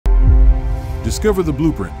Discover the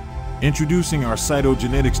blueprint. Introducing our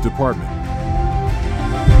Cytogenetics Department.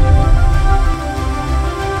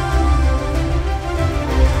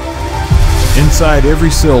 Inside every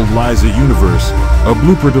cell lies a universe, a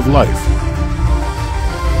blueprint of life.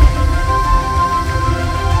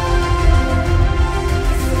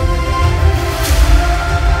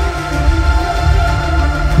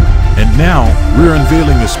 And now, we're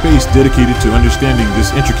unveiling a space dedicated to understanding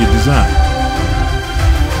this intricate design.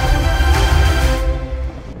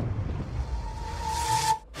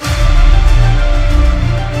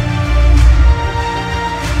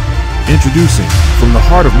 Introducing, from the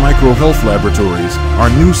heart of Health Laboratories,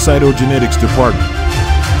 our new Cytogenetics Department.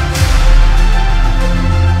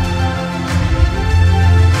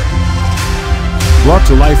 Brought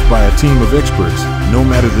to life by a team of experts, no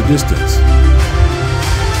matter the distance.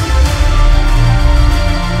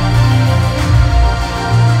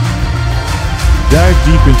 Dive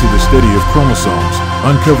deep into the study of chromosomes,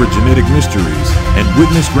 uncover genetic mysteries, and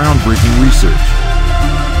witness groundbreaking research.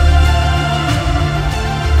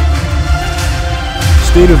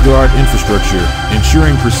 State-of-the-art infrastructure,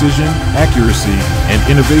 ensuring precision, accuracy,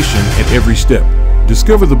 and innovation at every step.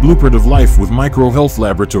 Discover the blueprint of life with Health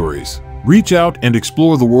Laboratories. Reach out and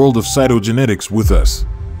explore the world of cytogenetics with us.